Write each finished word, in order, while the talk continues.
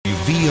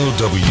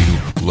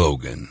WVOW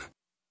Logan.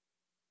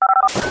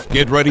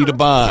 Get ready to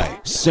buy,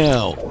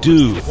 sell,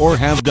 do, or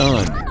have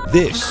done.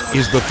 This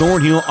is the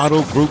Thornhill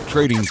Auto Group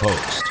Trading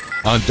Post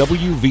on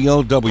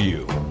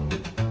WVOW.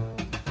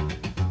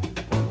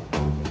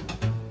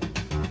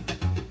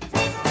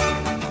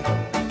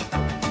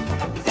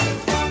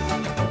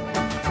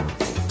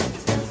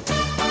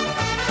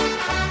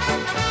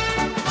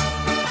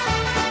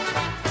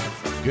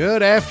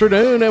 Good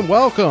afternoon and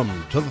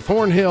welcome to the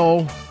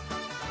Thornhill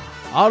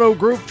Auto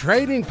Group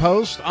Trading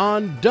Post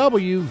on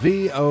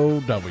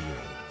WVOW.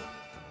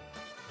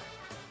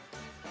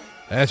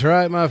 That's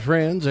right, my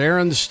friends.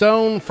 Aaron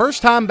Stone,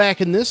 first time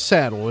back in this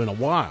saddle in a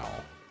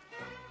while.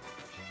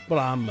 But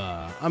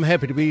I'm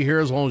happy to be here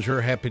as long as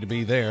you're happy to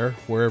be there,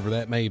 wherever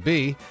that may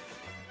be.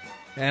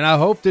 And I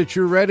hope that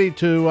you're ready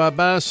to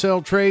buy,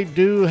 sell, trade,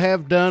 do,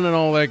 have done, and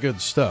all that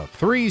good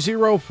stuff.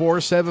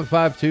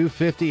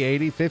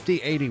 304-752-5080,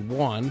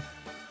 5081.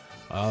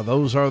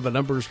 Those are the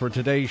numbers for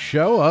today's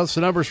show. That's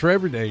the numbers for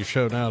every day's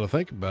show now to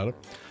think about it.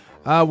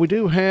 We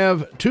do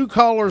have two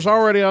callers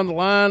already on the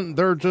line.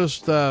 They're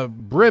just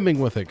brimming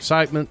with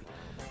excitement.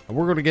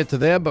 We're going to get to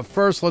them. But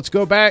first, let's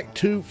go back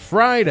to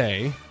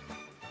Friday.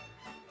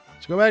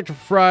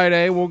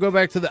 We'll go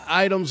back to the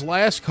items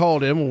last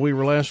called in when we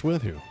were last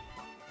with you.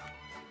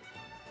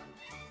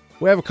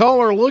 We have a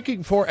caller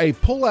looking for a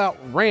pull-out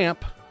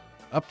ramp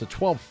up to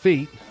 12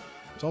 feet.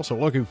 He's also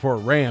looking for a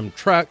Ram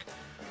truck.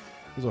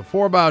 There's a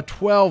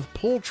 4x12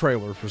 pull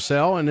trailer for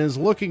sale and is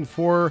looking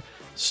for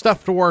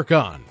stuff to work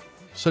on,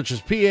 such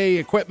as PA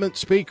equipment,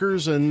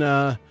 speakers, and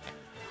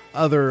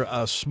other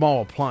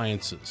small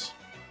appliances.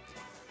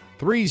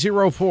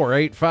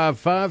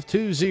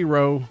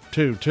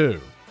 304-855-2022.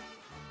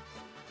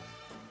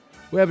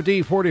 We have a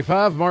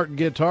D45 Martin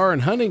guitar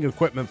and hunting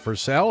equipment for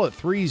sale at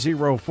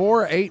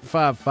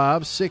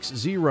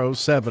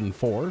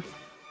 304-855-6074.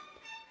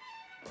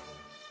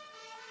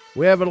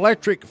 We have an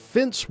electric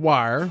fence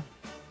wire,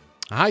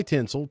 high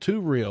tensile,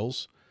 2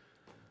 reels,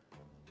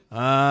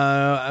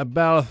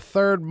 about a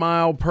third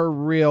mile per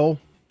reel.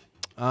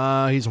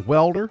 He's a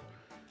welder.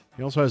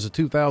 He also has a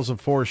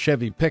 2004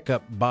 Chevy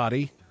pickup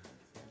body.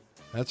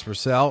 That's for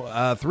sale.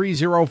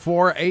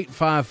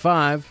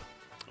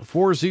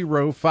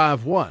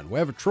 304-855-4051. We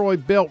have a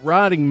Troy-built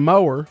riding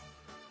mower,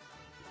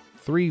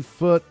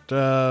 3-foot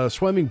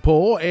swimming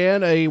pool,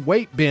 and a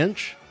weight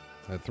bench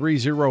at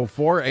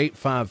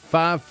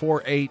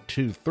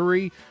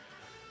 304-855-4823.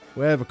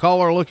 We have a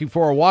caller looking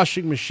for a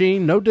washing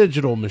machine, no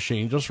digital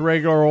machine, just a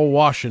regular old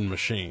washing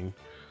machine.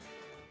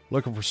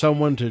 Looking for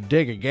someone to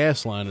dig a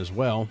gas line as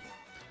well.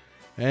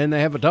 And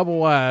they have a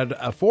double-wide,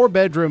 a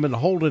 4-bedroom in the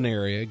Holden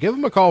area. Give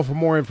them a call for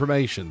more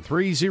information,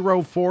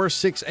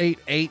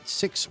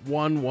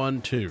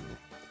 304-688-6112.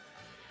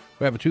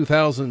 We have a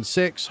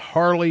 2006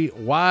 Harley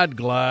Wide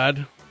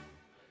Glide,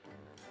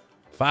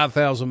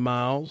 5,000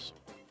 miles.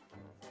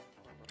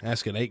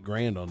 Asking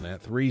 $8,000 on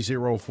that,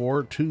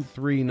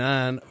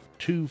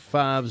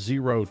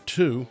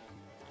 304-239-2502.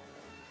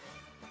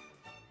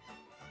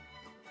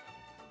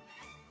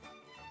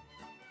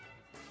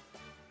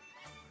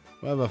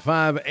 We have a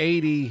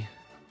 580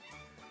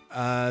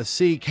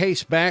 C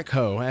case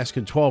backhoe,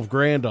 asking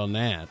 $12,000 on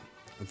that.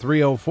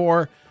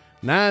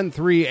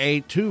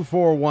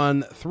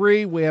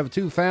 304-938-2413. We have a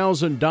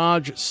 2000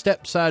 Dodge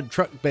step-side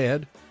truck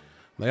bed.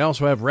 They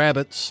also have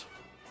rabbits.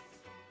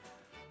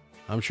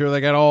 I'm sure they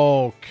got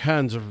all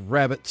kinds of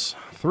rabbits.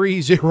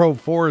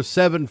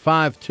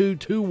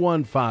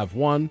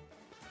 304-752-2151.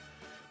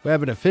 We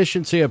have an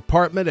efficiency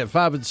apartment at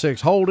 5 and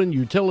 6 Holden.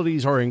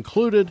 Utilities are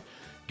included.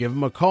 Give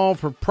them a call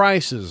for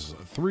prices,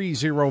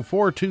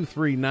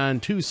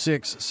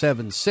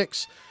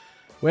 304-239-2676.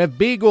 We have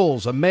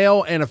beagles, a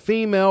male and a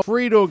female,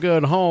 free to a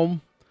good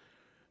home.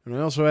 And we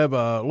also have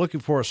looking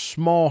for a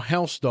small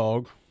house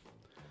dog.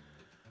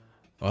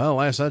 Well,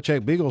 last I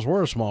checked, beagles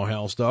were a small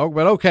house dog.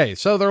 But okay,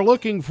 so they're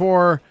looking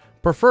for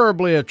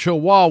preferably a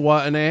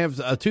Chihuahua, and they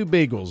have 2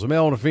 beagles, a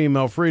male and a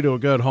female, free to a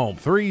good home.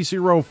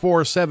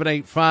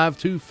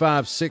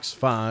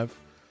 304-785-2565.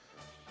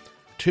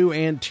 2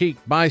 antique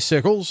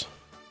bicycles.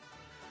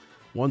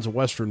 One's a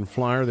Western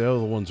Flyer, the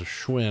other one's a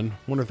Schwinn.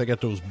 Wonder if they got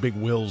those big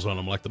wheels on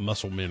them like the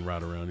muscle men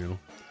ride around, you know.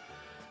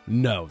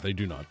 No, they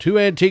do not. 2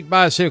 antique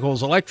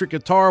bicycles, electric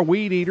guitar,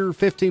 weed eater,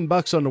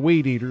 $15 on the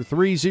weed eater,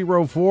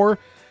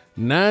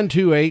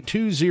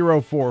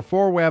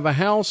 304-928-2044. We have a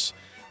house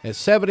at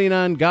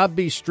 79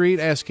 Godby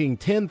Street asking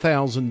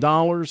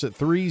 $10,000 at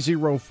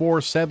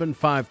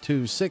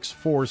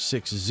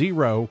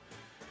 304-752-6460.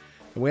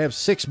 And we have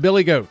 6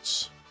 billy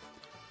goats.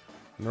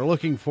 And they're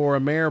looking for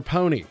a mare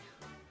pony.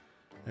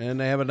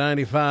 And they have a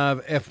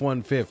 95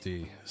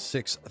 F-150,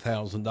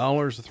 $6,000,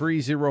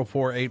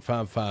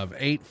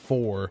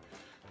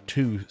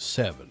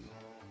 304-855-8427.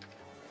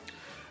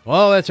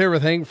 Well, that's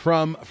everything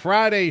from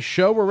Friday's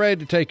show. We're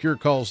ready to take your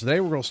calls today.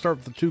 We're going to start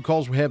with the 2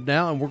 calls we have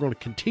now, and we're going to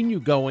continue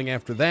going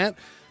after that.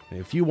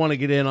 If you want to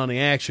get in on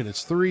the action,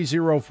 it's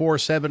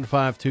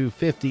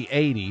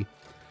 304-752-5080,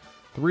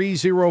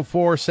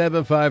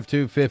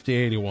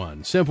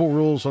 304-752-5081. Simple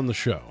rules on the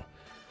show.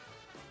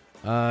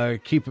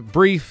 Keep it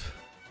brief,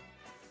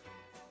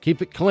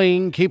 Keep it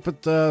clean. Keep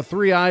it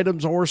 3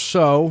 items or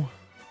so.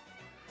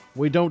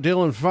 We don't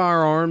deal in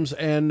firearms,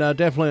 and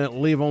definitely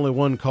leave only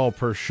 1 call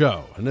per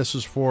show. And this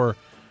is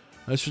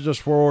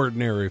just for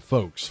ordinary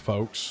folks.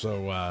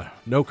 So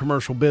no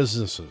commercial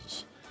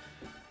businesses.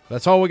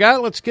 That's all we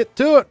got. Let's get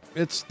to it.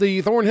 It's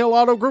the Thornhill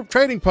Auto Group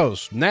Trading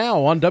Post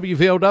now on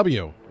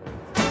WVOW.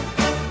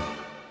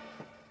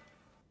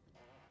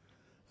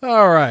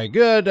 All right.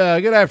 Good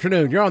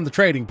afternoon. You're on the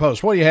Trading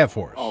Post. What do you have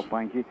for us? Oh,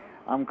 thank you.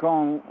 I'm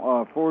calling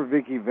for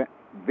Vicky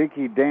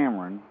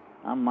Dameron.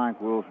 I'm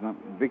Mike Wilson.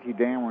 Vicky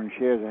Dameron.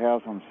 She has a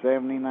house on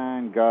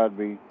 79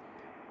 Godby,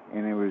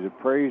 and it was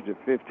appraised at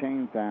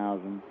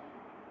 $15,000,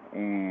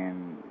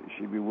 and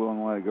she'd be willing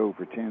to let it go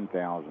for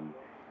 $10,000.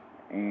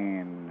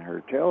 And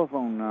her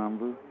telephone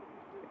number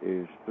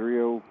is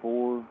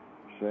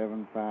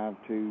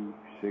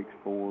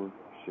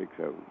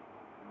 304-752-6460.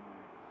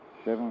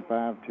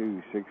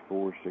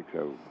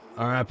 752-6460.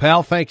 All right,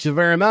 pal. Thanks you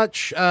very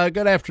much.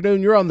 Good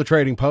afternoon. You're on the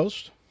Trading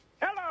Post.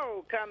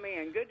 Hello. Come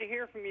in. Good to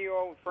hear from you,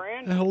 old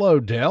friend.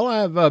 Hello, Dell.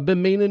 I've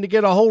been meaning to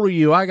get a hold of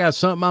you. I got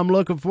something I'm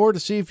looking for to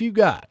see if you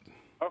got.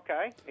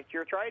 Okay. It's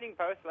your Trading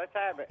Post. Let's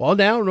have it. Well,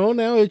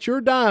 now, it's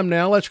your dime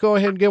now. Let's go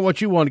ahead and get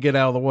what you want to get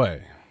out of the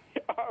way.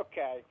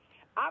 Okay.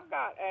 I've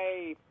got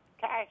a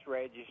cash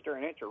register,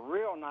 and it's a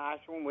real nice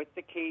one with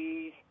the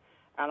keys.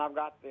 And I've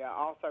got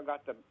also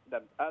got the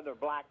other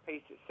black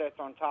piece that sits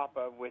on top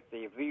of with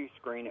the view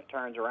screen that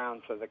turns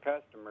around so the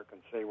customer can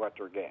see what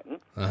they're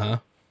getting. Uh-huh.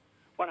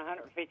 Want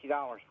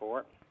 $150 for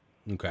it.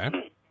 Okay.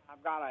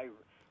 I've got a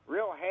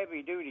real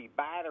heavy-duty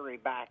battery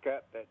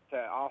backup that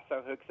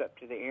also hooks up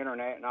to the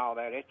internet and all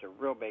that. It's a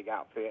real big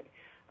outfit.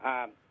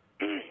 $150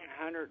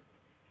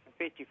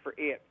 for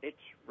it.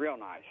 It's real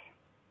nice.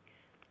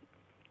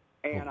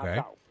 And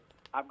okay.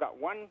 I've got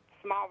 1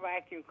 small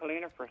vacuum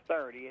cleaner for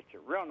 $30. It's a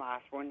real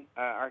nice one.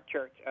 Our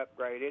church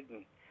upgraded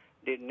and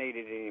didn't need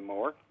it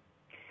anymore.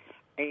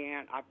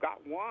 And I've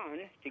got 1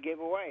 to give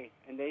away,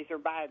 and these are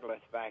bagless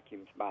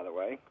vacuums, by the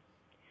way.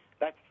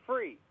 That's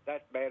free.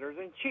 That's better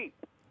than cheap.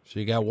 So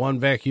you got 1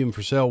 vacuum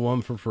for sale,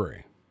 1 for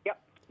free. Yep.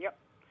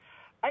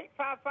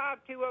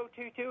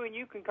 855-2022, and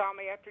you can call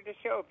me after the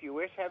show if you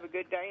wish. Have a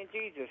good day in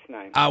Jesus'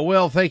 name. I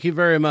will. Thank you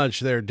very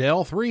much there,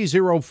 Dell.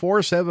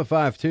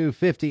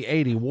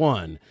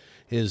 304-752-5081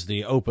 is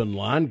the open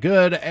line.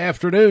 Good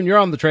afternoon. You're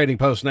on the Trading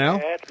Post now.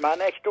 That's my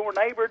next-door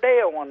neighbor,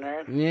 Dale, on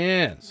there.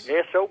 Yes.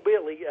 Yes, so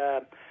Billy.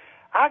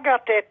 I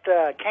got that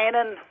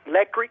Canon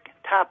electric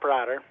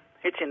typewriter.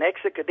 It's in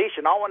exit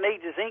condition. All it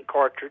needs is ink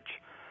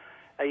cartridge.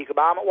 You can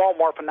buy them at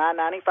Walmart for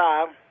 $9.95.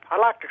 I'd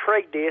like to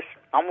trade this.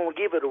 I'm going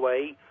to give it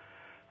away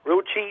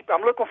real cheap.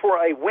 I'm looking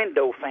for a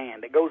window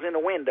fan that goes in the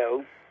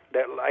window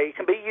that it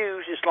can be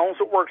used as long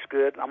as it works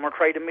good. I'm going to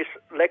trade this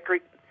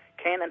electric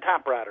Canon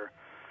typewriter.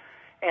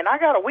 And I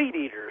got a weed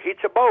eater.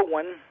 It's a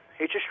Bowen.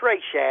 It's a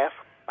straight shaft.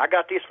 I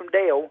got this from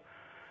Dale.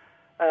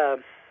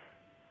 I'm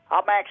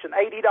maxing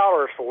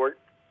 $80 for it,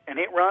 and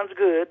it runs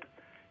good.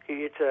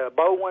 It's a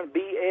Bowen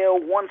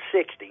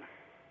BL160,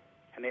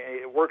 and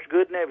it works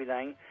good and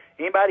everything.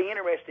 Anybody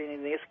interested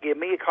in this, give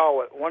me a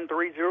call at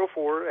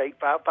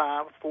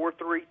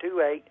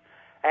 1-304-855-4328.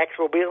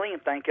 Axel Billy,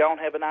 and thank y'all and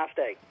have a nice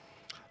day.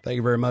 Thank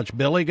you very much,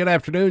 Billy. Good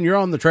afternoon. You're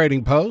on the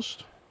Trading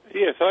Post.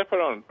 Yes, I put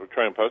on a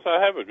Trading Post. I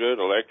have a good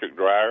electric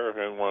dryer if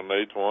anyone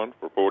needs one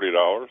for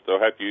 $40. They'll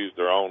have to use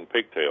their own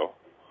pigtail.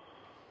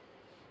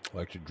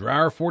 Electric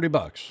dryer,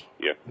 $40.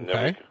 Yeah.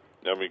 Okay.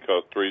 Number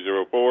calls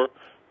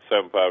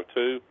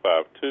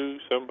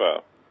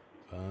 304-752-5275.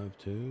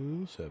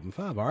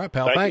 5275. All right,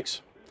 pal. Thank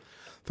Thanks.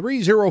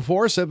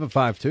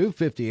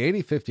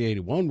 304-752-5080,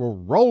 5081. We're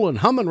rolling,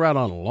 humming right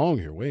on along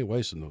here. We ain't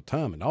wasting no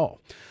time at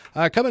all.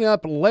 Coming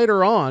up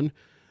later on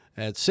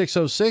at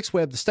 6:06,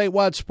 we have the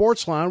statewide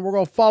sports line. We're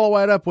going to follow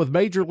that up with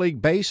Major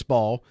League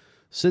Baseball.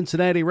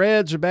 Cincinnati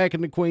Reds are back in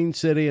the Queen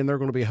City, and they're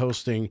going to be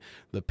hosting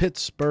the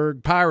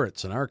Pittsburgh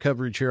Pirates. And our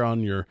coverage here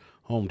on your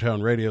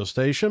hometown radio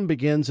station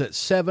begins at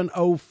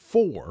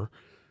 7:04.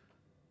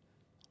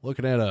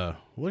 Looking at a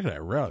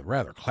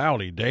rather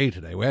cloudy day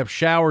today. We have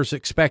showers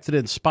expected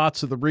in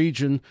spots of the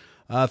region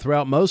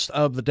throughout most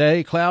of the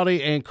day.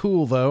 Cloudy and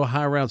cool, though.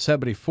 High around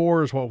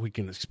 74 is what we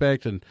can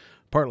expect, and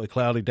partly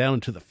cloudy down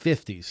into the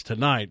 50s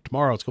tonight.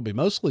 Tomorrow it's going to be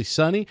mostly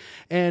sunny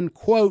and,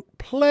 quote,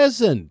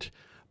 pleasant.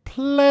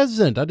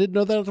 Pleasant. I didn't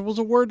know that was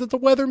a word that the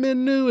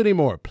weathermen knew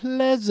anymore.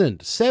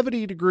 Pleasant.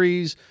 70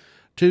 degrees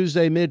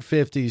Tuesday,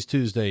 mid-50s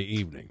Tuesday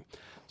evening.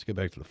 Let's get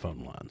back to the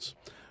phone lines.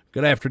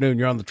 Good afternoon.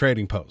 You're on the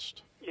Trading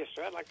Post. Yes,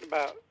 sir. I'd like to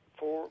buy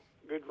 4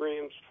 good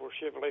rims for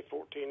Chevrolet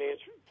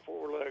 14-inch,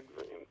 4-lug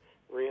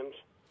rims.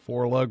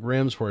 4-lug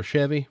rims for a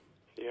Chevy?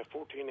 Yeah,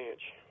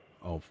 14-inch.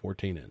 Oh,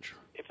 14-inch.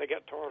 If they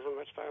got tires on,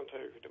 that's fine,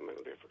 too. It don't make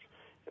no difference.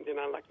 And then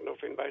I'd like to know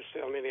if anybody's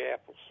selling any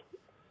apples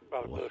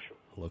by the bushel.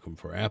 Looking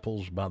for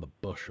apples by the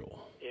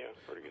bushel. Yeah,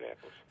 pretty good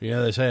apples.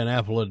 Yeah, they say an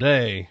apple a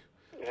day.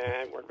 Nah,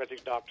 I ain't worried about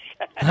these doctors.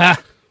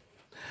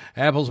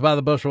 Apples by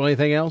the bushel.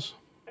 Anything else?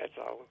 That's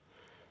all.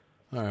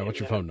 All right, what's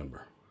your phone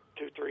number?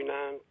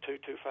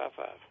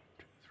 239-2255.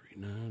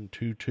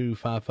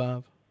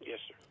 239-2255. Yes,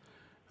 sir.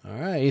 All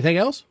right, anything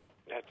else?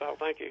 That's all.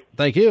 Thank you.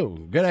 Thank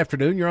you. Good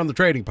afternoon. You're on the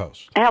Trading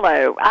Post.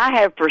 Hello. I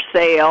have for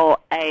sale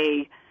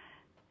I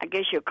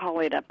guess you'll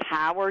call it a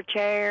power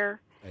chair.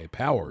 A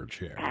power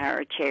chair.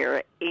 Power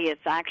chair.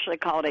 It's actually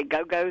called a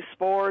Go-Go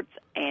Sports,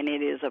 and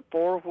it is a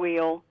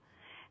 4-wheel,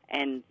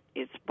 and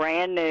it's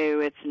brand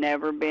new. It's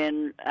never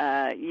been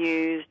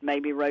used,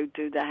 maybe rode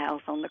through the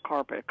house on the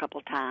carpet a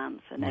couple times,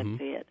 and that's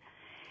it.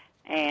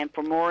 And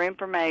for more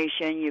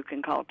information, you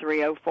can call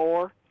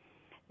 304-946-4809.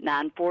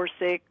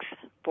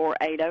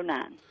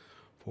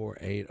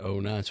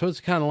 4809. So it's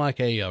kind of like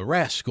a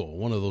rascal,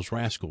 one of those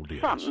rascal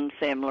deals. Something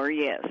similar,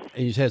 yes.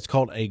 And you said it's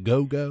called a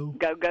Go-Go?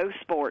 Go-Go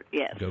Sport,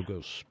 yes.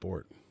 Go-Go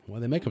Sport. Well,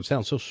 they make them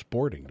sound so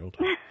sporting, don't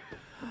they?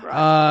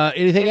 Right.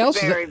 Anything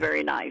else? Very,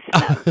 very nice.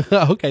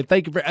 No. Okay,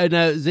 thank you.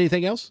 Is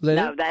anything else?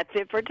 No, that's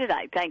it for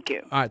today. Thank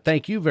you. All right,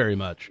 thank you very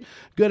much.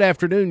 Good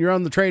afternoon. You're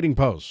on the Trading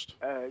Post.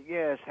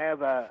 Yes,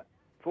 have a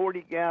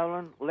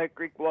 40-gallon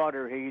electric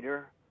water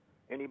heater.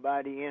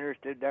 Anybody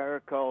interested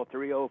there, call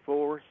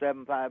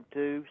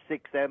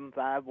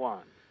 304-752-6751.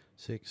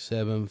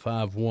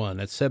 6751.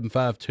 That's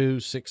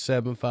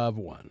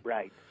 752-6751.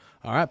 Right.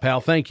 All right,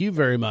 pal. Thank you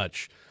very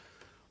much.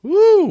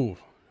 Woo!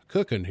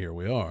 Cooking here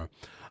we are.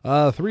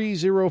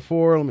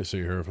 304, let me see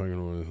here if I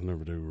can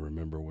never do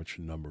remember which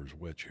number's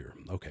which here.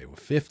 Okay, well,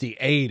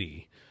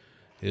 5080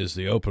 is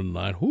the open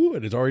line. Whoo,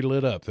 it is already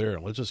lit up there.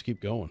 Let's just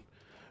keep going.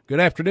 Good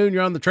afternoon.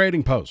 You're on the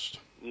Trading Post.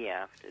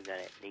 Yeah, I've still got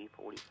that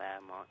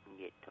D45 Martin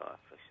guitar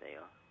for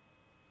sale.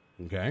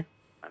 Okay.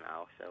 And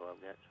also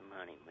I've got some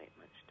hunting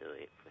equipment still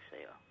for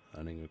sale.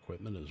 Hunting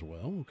equipment as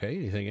well. Okay,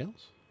 anything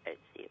else? That's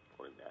it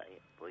for today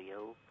at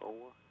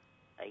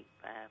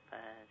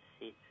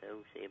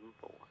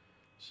 304-855-6074.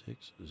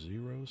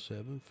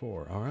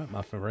 6074. All right,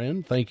 my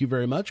friend. Thank you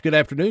very much. Good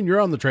afternoon.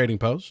 You're on the Trading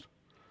Post.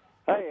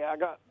 Hey, I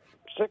got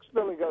 6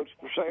 billy goats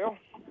for sale.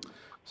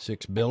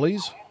 6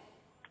 billies.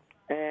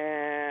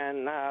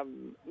 And I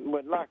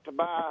would like to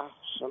buy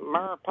some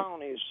mare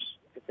ponies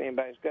if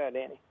anybody's got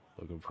any.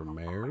 Looking for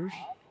mares.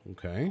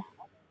 Okay.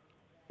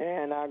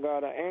 And I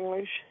got an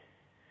English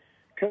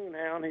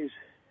coonhound.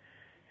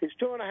 He's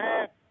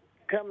 2.5,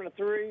 coming to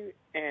 3,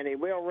 and he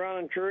will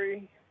run a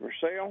tree for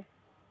sale.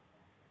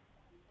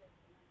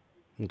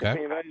 Okay. If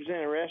anybody's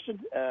interested,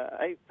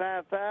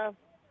 855-8427.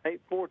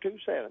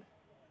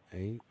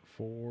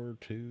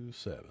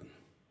 8427.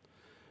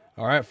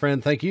 All right,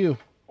 friend. Thank you.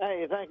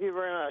 Hey, thank you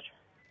very much.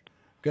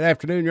 Good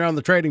afternoon. You're on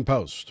the Trading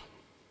Post.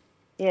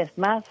 Yes,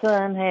 my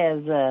son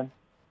has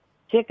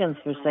chickens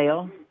for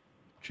sale.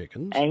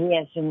 Chickens? And he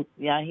has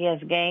he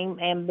has game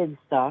and big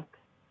stock.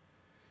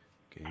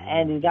 Game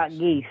and he's got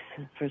geese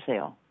for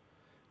sale.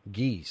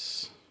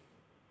 Geese.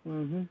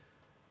 Mm-hmm.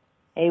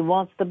 He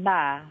wants to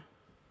buy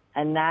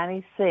a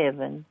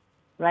 97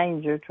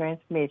 Ranger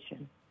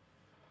transmission,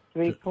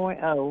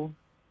 3.0,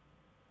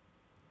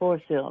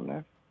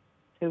 4-cylinder,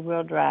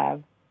 2-wheel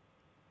drive.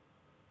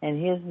 And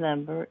his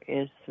number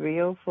is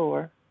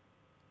 304-688-4456.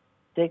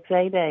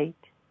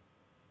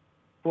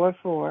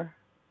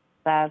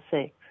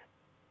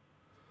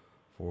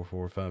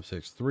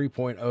 4456.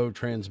 3.0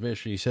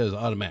 transmission. He says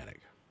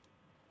automatic.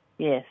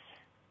 Yes.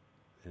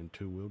 And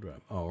 2-wheel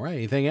drive. All right.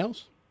 Anything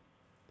else?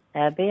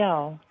 That'd be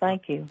all.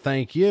 Thank you.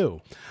 Thank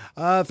you.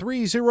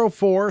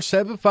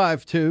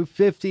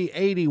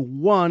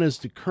 304-752-5081 is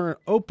the current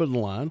open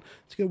line.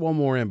 Let's get one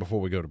more in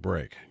before we go to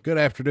break. Good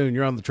afternoon.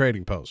 You're on the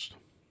Trading Post.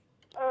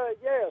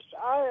 Yes,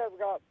 I have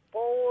got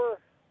 4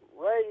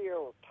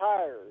 radial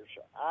tires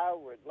I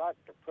would like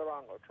to put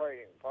on the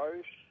Trading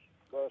Post.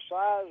 The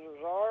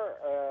sizes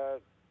are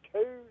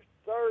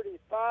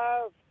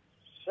 235,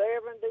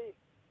 70,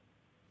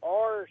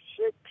 or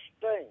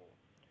 16.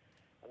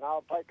 And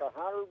I'll take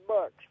 $100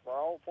 for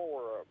all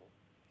 4 of them.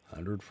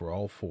 100 for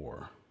all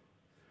 4.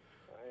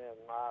 And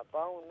my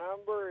phone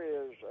number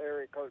is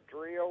area code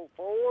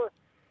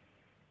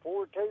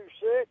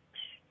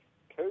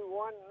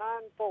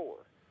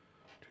 304-426-2194.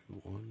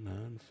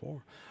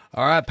 2194.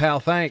 All right, pal.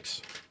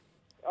 Thanks.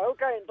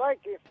 Okay, and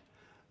thank you.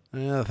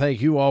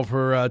 Thank you all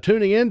for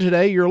tuning in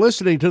today. You're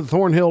listening to the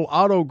Thornhill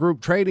Auto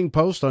Group Trading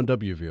Post on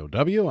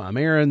WVOW. I'm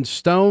Aaron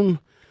Stone,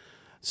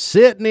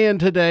 sitting in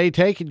today,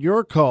 taking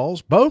your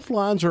calls. Both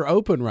lines are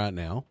open right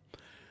now.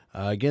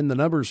 Again, the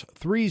number's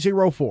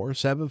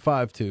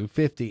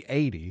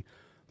 304-752-5080,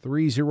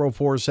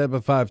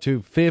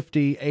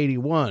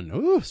 304-752-5081.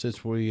 Ooh,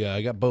 since we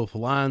got both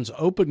lines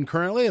open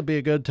currently, it'd be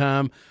a good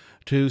time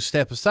to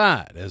step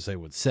aside, as they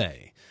would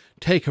say.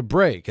 Take a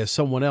break, as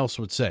someone else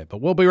would say. But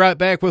we'll be right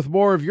back with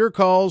more of your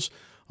calls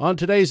on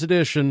today's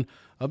edition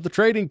of the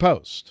Trading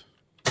Post.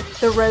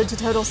 The road to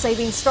total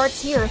savings starts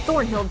here.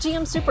 Thornhill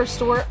GM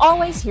Superstore,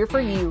 always here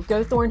for you.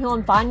 Go Thornhill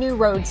and find new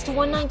roads to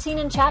 119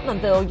 in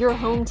Chapmanville, your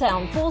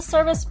hometown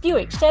full-service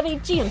Buick, Chevy,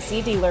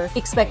 GMC dealer.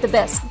 Expect the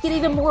best. Get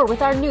even more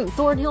with our new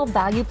Thornhill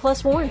Value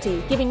Plus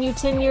warranty, giving you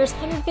 10 years,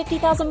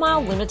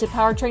 150,000-mile limited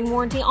powertrain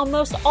warranty on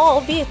most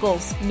all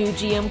vehicles. New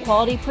GM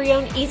quality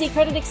pre-owned easy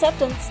credit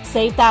acceptance.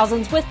 Save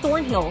thousands with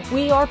Thornhill.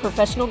 We are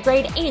professional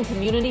grade and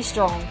community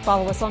strong.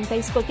 Follow us on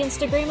Facebook,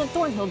 Instagram, and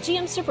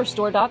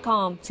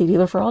ThornhillGMSuperstore.com. See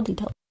dealer for all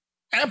details.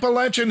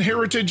 Appalachian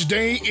Heritage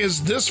Day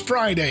is this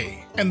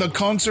Friday, and the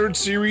concert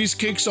series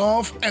kicks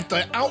off at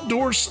the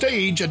outdoor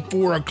stage at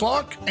 4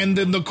 o'clock, and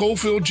then the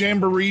Coalfield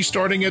Jamboree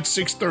starting at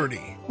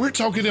 6:30. We're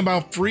talking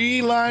about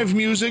free live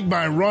music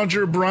by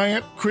Roger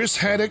Bryant, Chris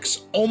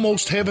Haddix,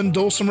 Almost Heaven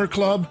Dulcimer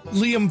Club,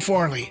 Liam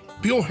Farley,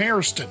 Bill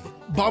Hairston,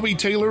 Bobby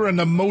Taylor and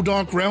the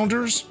Modoc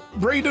Rounders,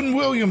 Braden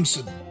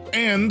Williamson,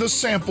 and the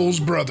Samples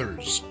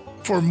Brothers.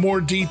 For more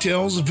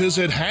details,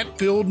 visit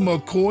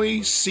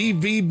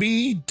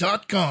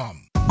HatfieldMcCoyCVB.com.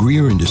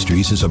 Greer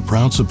Industries is a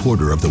proud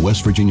supporter of the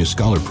West Virginia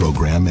Scholar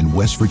Program and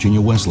West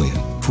Virginia Wesleyan.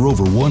 For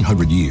over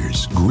 100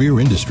 years, Greer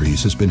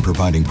Industries has been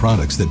providing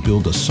products that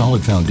build a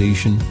solid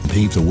foundation and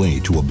pave the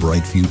way to a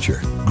bright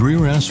future.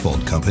 Greer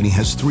Asphalt Company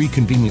has 3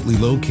 conveniently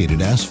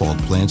located asphalt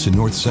plants in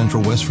north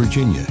central West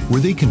Virginia,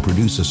 where they can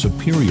produce a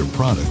superior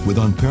product with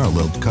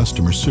unparalleled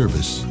customer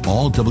service,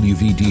 all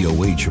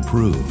WVDOH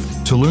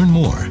approved. To learn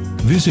more,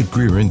 visit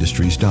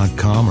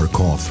GreerIndustries.com or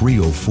call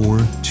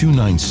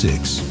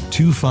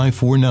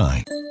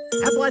 304-296-2549.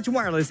 Appalachian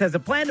Wireless has a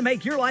plan to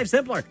make your life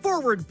simpler.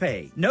 Forward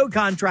pay. No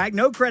contract,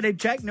 no credit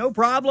check, no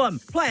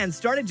problem. Plans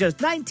start at just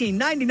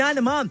 $19.99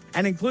 a month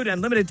and include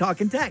unlimited talk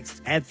and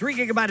text. Add 3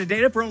 gigabyte of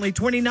data for only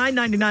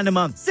 $29.99 a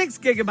month. 6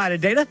 gigabyte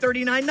of data,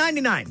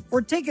 $39.99.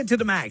 Or take it to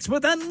the max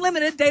with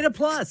unlimited data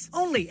plus,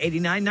 only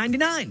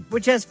 $89.99,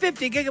 which has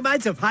 50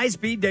 gigabytes of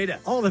high-speed data.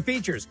 All the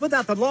features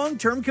without the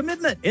long-term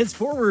commitment. It's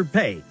forward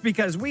pay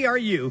because we are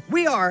you.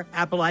 We are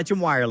Appalachian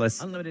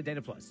Wireless. Unlimited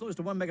data plus. Slowest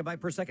to 1 megabyte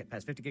per second.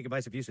 Past 50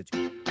 gigabytes of usage.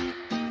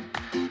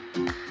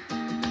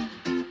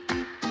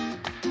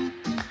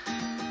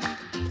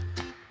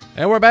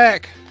 And we're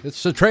back.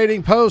 It's the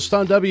Trading Post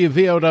on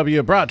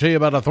WVOW, brought to you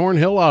by the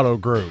Thornhill Auto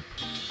Group.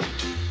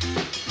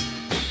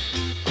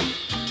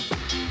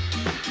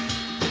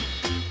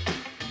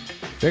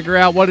 Figure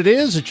out what it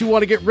is that you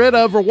want to get rid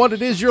of or what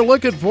it is you're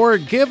looking for.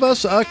 Give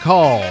us a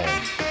call.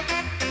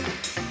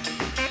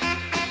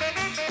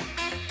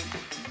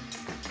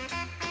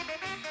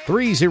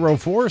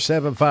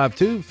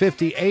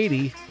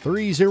 (304-752-5080),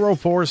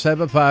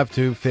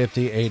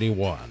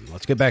 304-752-5081.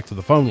 Let's get back to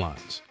the phone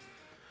lines.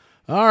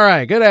 All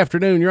right, good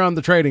afternoon. You're on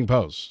the Trading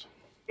Post.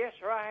 Yes,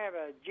 sir. I have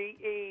a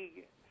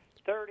GE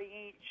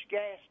 30-inch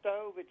gas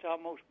stove. It's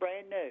almost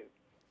brand new.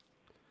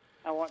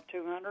 I want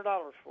 $200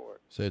 for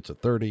it. So it's a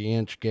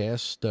 30-inch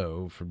gas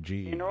stove from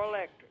GE. General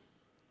Electric.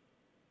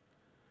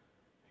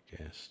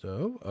 Gas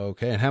stove.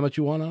 Okay, and how much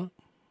you want on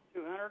it?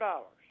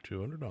 $200.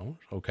 $200.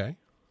 Okay.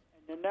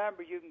 And the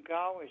number you can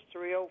call is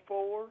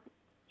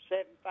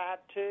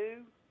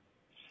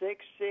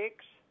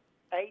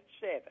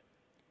 304-752-6687.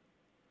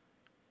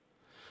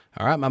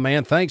 All right, my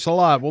man. Thanks a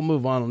lot. We'll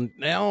move on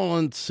now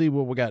and see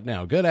what we got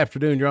now. Good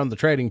afternoon. You're on the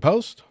Trading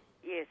Post.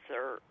 Yes,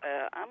 sir.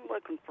 I'm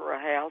looking for a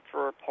house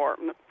or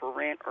apartment for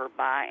rent or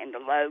buy in the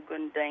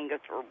Logan,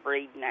 Dingus, or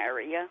Breeden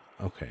area.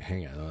 Okay,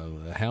 hang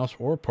on. The house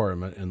or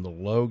apartment in the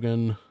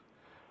Logan,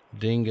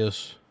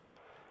 Dingus,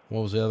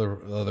 what was the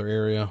other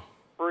area?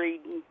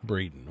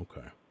 Breeden,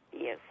 okay.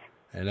 Yes.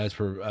 And that's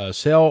for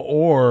sell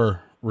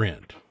or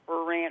rent?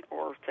 For rent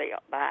or sell,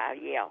 buy,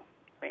 yeah.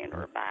 Rent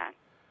or buy.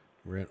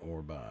 Rent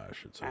or buy, I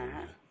should say.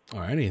 All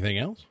right, anything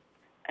else?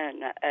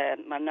 And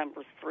my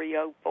number's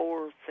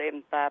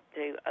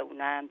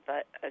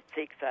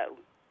 304-752-0960.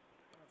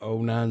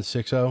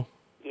 0960?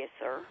 Yes,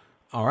 sir.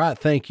 All right,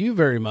 thank you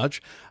very much.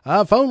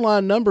 Phone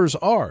line numbers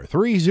are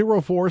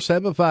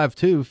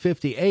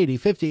 304-752-5080.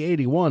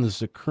 5081 is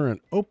the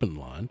current open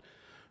line.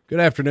 Good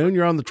afternoon.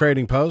 You're on the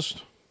Trading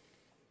Post.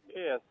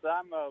 Yes,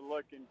 I'm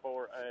looking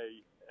for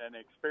an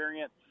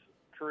experienced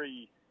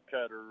tree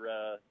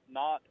cutter.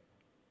 Not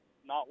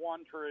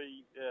one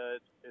tree.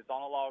 It's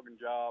on a logging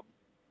job.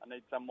 I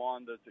need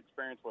someone that's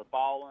experienced with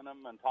falling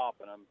them and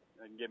topping them.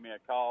 And give me a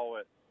call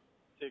at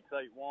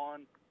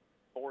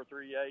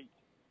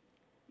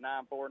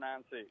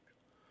 681-438-9496.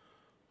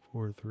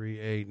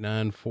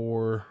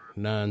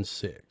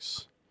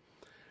 438-9496.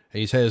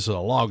 He says it's a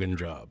logging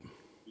job.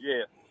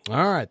 Yes.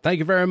 All right. Thank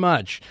you very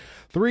much.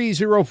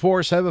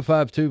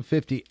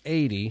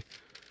 304-752-5080.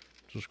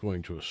 Just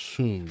going to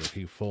assume that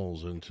he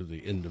falls into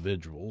the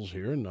individuals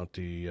here, not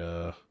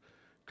the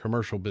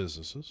commercial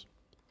businesses.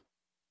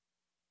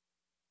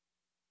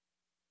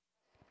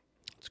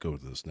 Let's go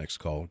with this next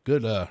call.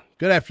 Good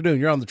afternoon.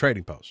 You're on the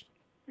Trading Post.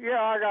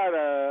 Yeah, I got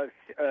a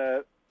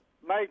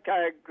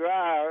Maytag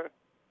dryer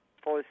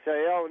for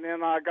sale, and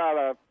then I got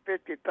a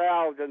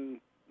 50,000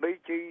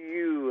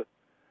 BTU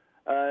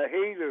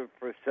heater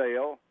for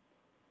sale,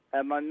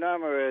 and my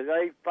number is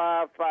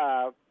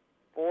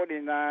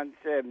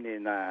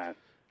 855-4979.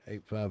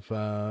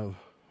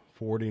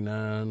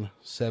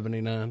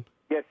 855-4979.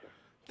 Yes, sir.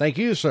 Thank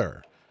you,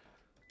 sir.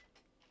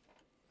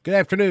 Good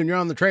afternoon. You're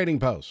on the Trading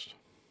Post.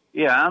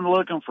 Yeah, I'm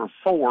looking for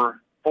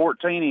 4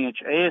 14-inch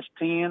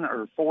S10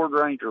 or Ford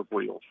Ranger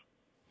wheels.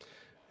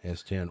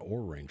 S10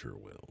 or Ranger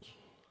wheels.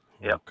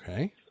 Yep.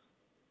 Okay.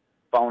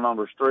 Phone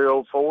number is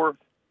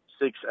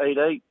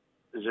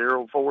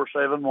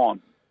 304-688-0471.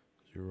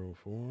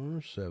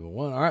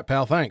 0471. All right,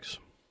 pal. Thanks.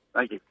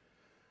 Thank you.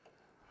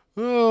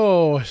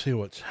 Oh, let's see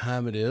what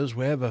time it is.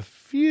 We have a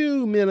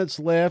few minutes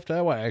left.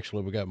 Oh, well,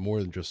 actually, we got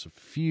more than just a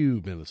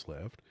few minutes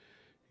left.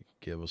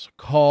 Give us a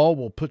call.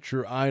 We'll put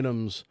your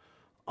items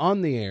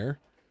on the air,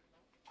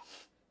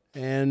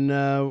 and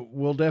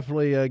we'll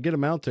definitely get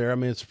them out there. I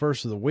mean, it's the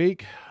first of the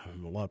week.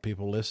 A lot of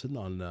people listen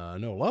on. I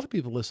know a lot of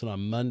people listen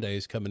on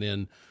Mondays, coming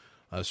in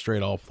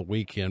straight off the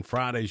weekend.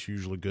 Friday's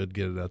usually good.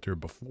 Get it out there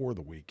before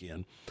the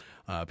weekend.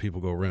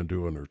 People go around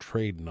doing their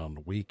trading on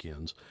the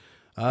weekends.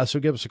 So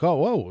give us a call.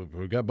 Whoa,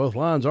 we've got both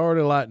lines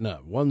already lighting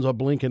up. One's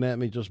blinking at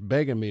me, just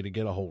begging me to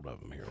get a hold of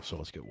them here. So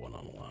let's get one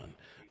on the line.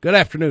 Good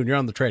afternoon. You're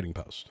on the Trading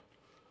Post.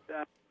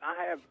 I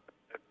have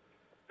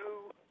 2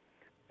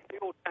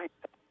 steel tank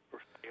for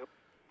sale.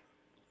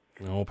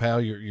 Oh, pal,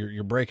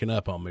 you're breaking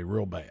up on me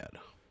real bad.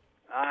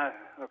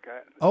 Okay.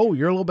 Oh,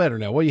 you're a little better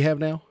now. What do you have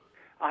now?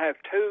 I have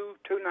 2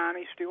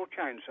 290 steel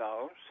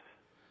chainsaws.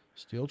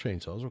 Steel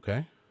chainsaws,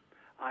 okay.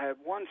 I have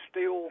 1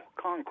 steel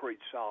concrete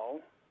saw.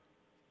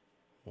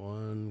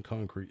 1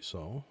 concrete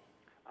saw.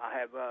 I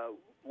have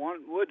 1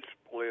 wood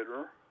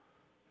splitter.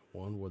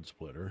 1 wood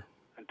splitter.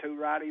 And 2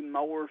 riding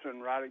mowers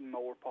and riding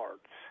mower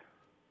parts.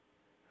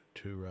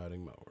 2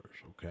 riding mowers,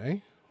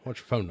 okay.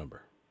 What's your phone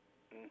number?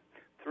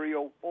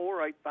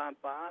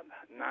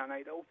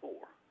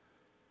 304-855-9804.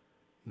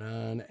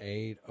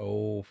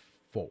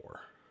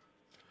 9804.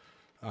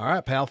 All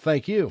right, pal,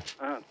 thank you.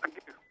 Thank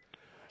you.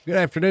 Good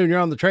afternoon. You're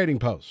on the Trading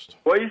Post.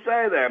 What do you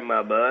say there,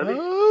 my buddy?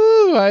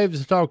 Oh, I have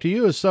to talk to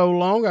you. It's so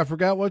long, I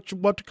forgot what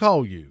to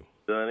call you.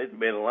 Son, it's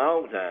been a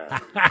long time.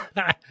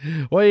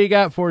 What do you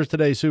got for us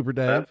today, Super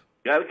Dave?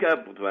 Got a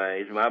couple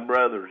things. My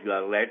brother's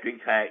got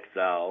electric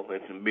hacksaw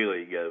and some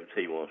billy goats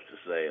he wants to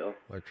sell.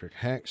 Electric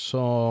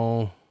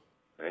hacksaw.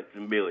 And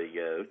some billy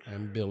goats.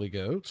 And billy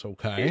goats,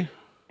 okay.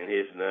 And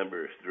his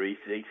number is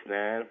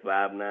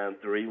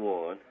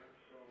 369-5931.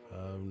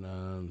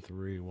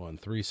 5931.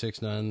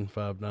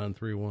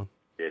 369-5931.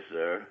 Yes,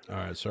 sir. All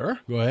right, sir.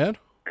 Go ahead.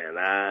 And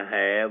I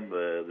have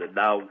the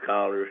dog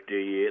collars to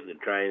you, the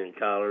training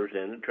collars,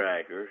 and the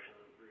trackers.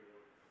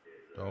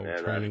 Dog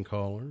training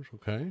collars,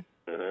 okay.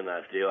 And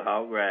I still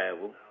haul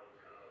gravel.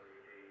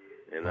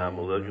 And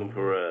I'm looking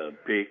for a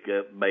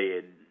pickup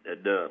bed, a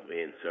dump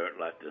insert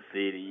like the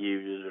city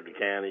uses or the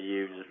county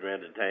uses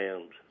around the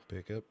towns.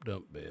 Pickup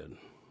dump bed.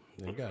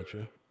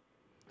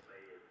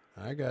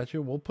 I got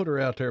you. We'll put her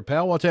out there,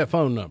 pal. What's that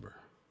phone number?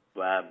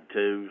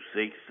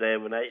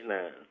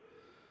 526-789.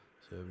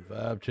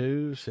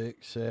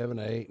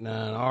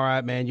 752-6789. All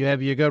right, man. You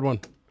have you a good one.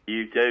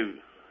 You too.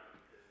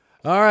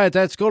 All right,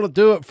 that's going to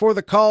do it for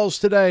the calls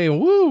today.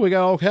 Woo, we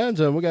got all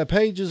kinds of them. We got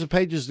pages and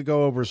pages to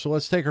go over. So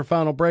let's take our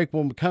final break.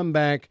 When we come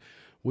back,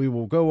 we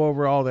will go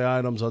over all the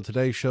items on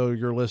today's show.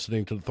 You're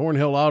listening to the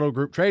Thornhill Auto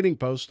Group Trading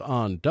Post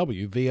on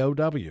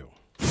WVOW.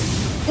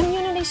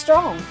 Community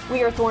strong.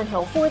 We are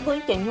Thornhill Ford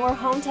Lincoln, your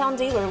hometown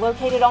dealer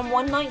located on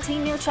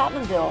 119 near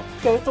Chapmanville.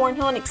 Go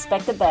Thornhill and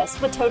expect the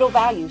best with total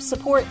value,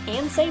 support,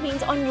 and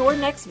savings on your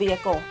next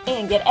vehicle.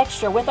 And get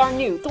extra with our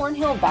new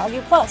Thornhill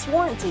Value Plus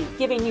warranty,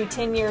 giving you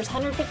 10 years,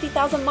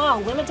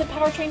 150,000-mile limited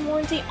powertrain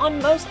warranty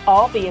on most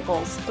all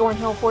vehicles.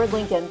 Thornhill Ford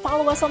Lincoln.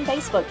 Follow us on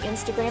Facebook,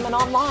 Instagram, and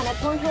online at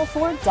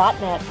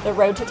thornhillford.net. The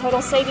road to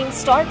total savings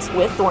starts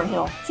with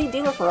Thornhill. See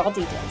dealer for all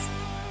details.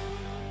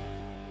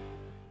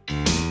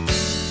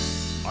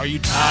 Are you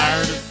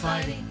tired of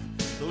fighting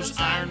those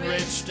iron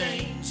red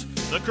stains?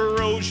 The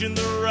corrosion,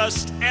 the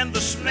rust, and the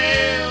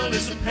smell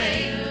is a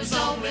pain. There's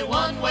only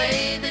one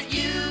way that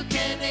you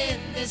can end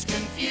this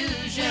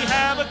confusion. We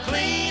have a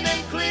clean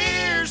and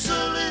clear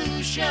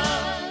solution.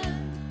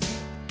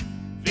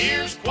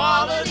 Fierce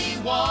quality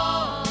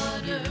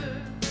water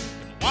can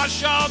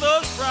wash all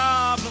those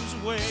problems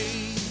away.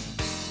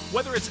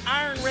 Whether it's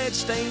iron red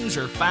stains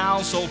or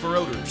foul sulfur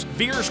odors,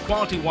 Veer's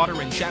Quality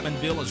Water in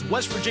Chapmanville is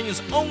West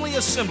Virginia's only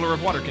assembler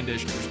of water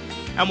conditioners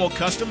and will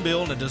custom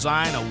build and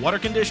design a water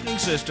conditioning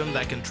system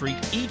that can treat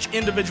each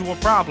individual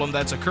problem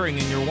that's occurring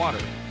in your water.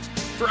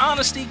 For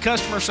honesty,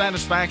 customer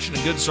satisfaction,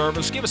 and good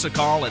service, give us a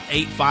call at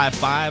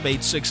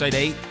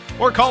 855-8688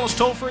 or call us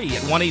toll-free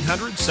at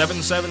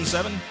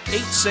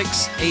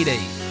 1-800-777-8688.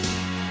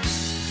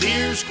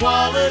 Veer's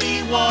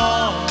Quality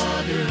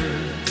Water.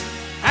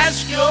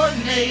 Ask your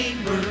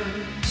neighbor,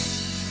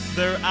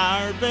 they're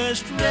our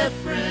best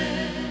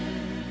reference.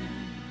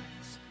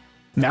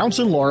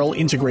 Mountain Laurel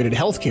Integrated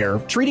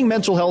Healthcare, treating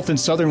mental health in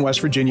southern West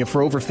Virginia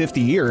for over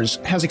 50 years,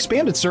 has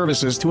expanded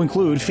services to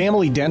include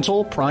family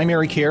dental,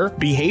 primary care,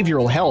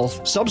 behavioral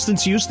health,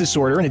 substance use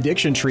disorder and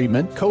addiction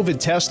treatment, COVID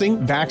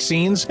testing,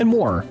 vaccines, and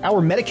more.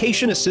 Our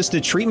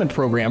medication-assisted treatment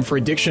program for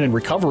addiction and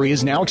recovery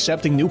is now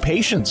accepting new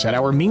patients at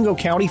our Mingo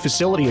County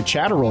facility at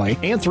Chatteroy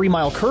and 3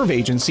 Mile Curve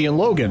Agency in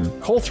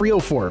Logan. Call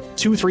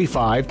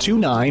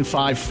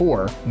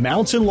 304-235-2954.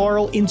 Mountain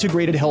Laurel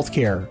Integrated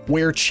Healthcare,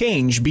 where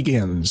change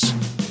begins.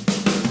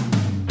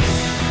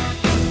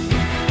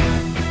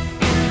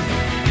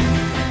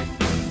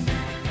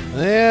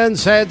 And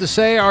sad to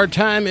say, our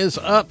time is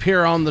up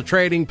here on the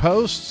Trading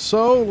Post.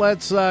 So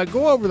let's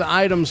go over the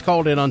items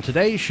called in on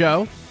today's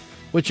show,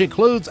 which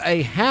includes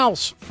a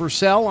house for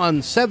sale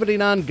on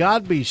 79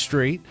 Godby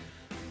Street.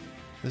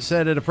 They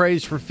said it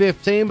appraised for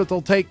 $15,000, but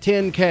they'll take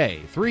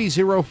 $10,000.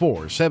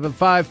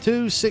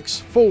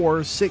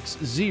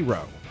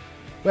 304-752-6460.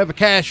 We have a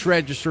cash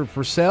register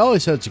for sale. He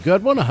said it's a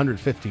good one,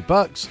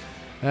 $150.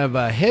 I have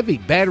a heavy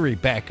battery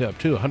backup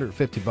too,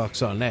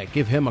 $150 on that.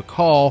 Give him a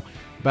call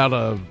about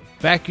a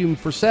vacuum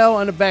for sale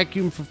and a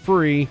vacuum for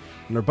free,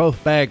 and they're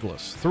both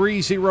bagless.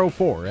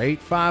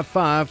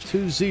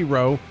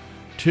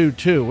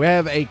 304-855-2022. We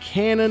have a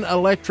Canon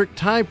electric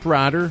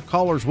typewriter.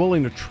 Caller's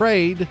willing to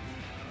trade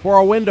for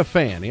a window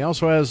fan. He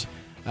also has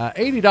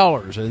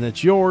 $80, and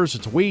it's yours.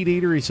 It's a weed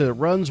eater. He said it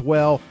runs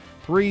well.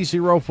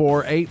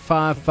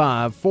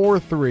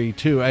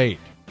 304-855-4328.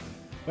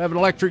 We have an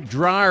electric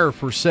dryer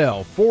for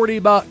sale,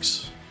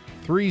 $40.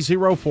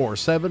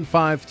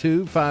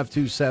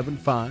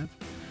 304-752-5275.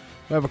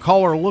 We have a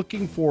caller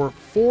looking for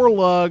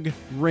 4-lug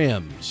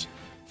rims,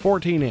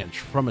 14-inch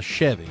from a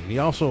Chevy. He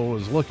also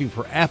is looking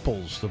for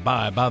apples to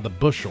buy by the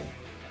bushel.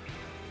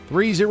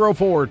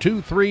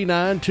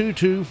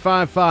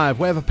 304-239-2255.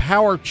 We have a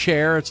power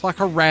chair. It's like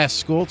a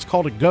Rascal. It's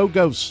called a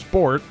Go-Go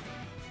Sport.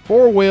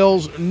 4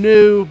 wheels,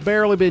 new,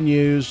 barely been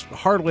used,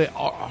 hardly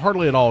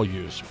at all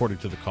used, according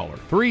to the caller.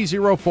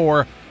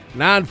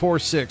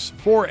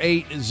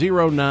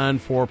 304-946-4809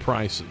 for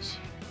prices.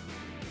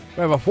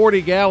 We have a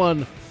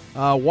 40-gallon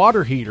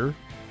water heater.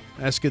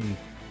 Asking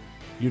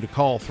you to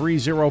call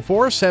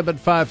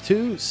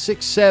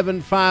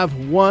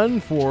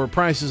 304-752-6751 for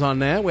prices on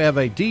that. We have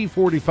a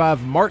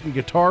D45 Martin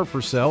guitar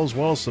for sale, as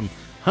well as some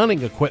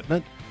hunting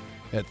equipment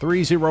at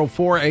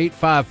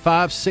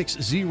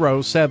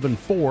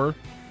 304-855-6074.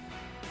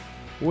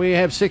 We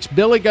have 6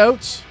 billy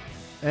goats,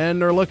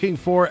 and they're looking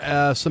for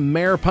some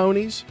mare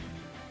ponies.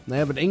 They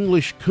have an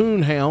English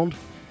coonhound,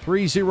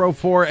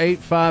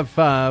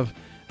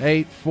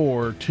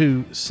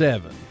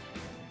 304-855-8427.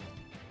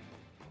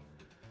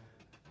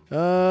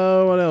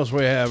 What else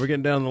we have? We're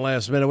getting down to the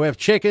last minute. We have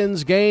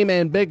chickens, game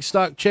and big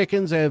stock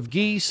chickens. They have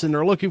geese, and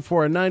they're looking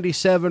for a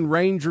 97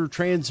 Ranger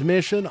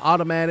transmission,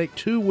 automatic,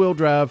 2-wheel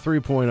drive,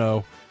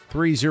 3.0,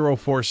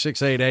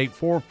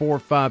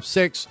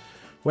 304-688-4456.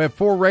 We have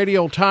 4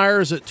 radial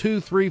tires at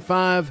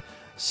 235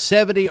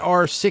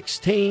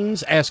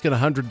 70R16s, asking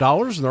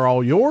 $100, and they're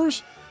all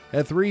yours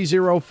at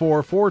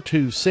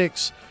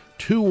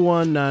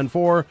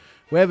 304-426-2194.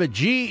 We have a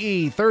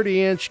GE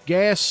 30-inch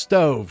gas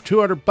stove,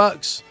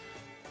 $200,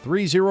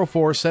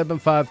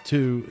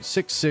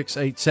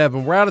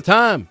 304-752-6687. We're out of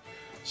time,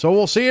 so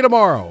we'll see you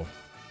tomorrow.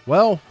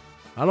 Well,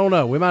 I don't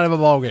know. We might have a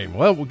ball game.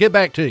 Well, we'll get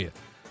back to you.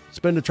 It's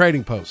been the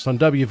Trading Post on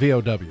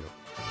WVOW.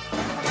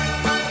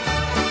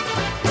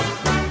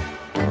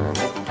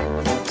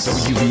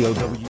 WVOW.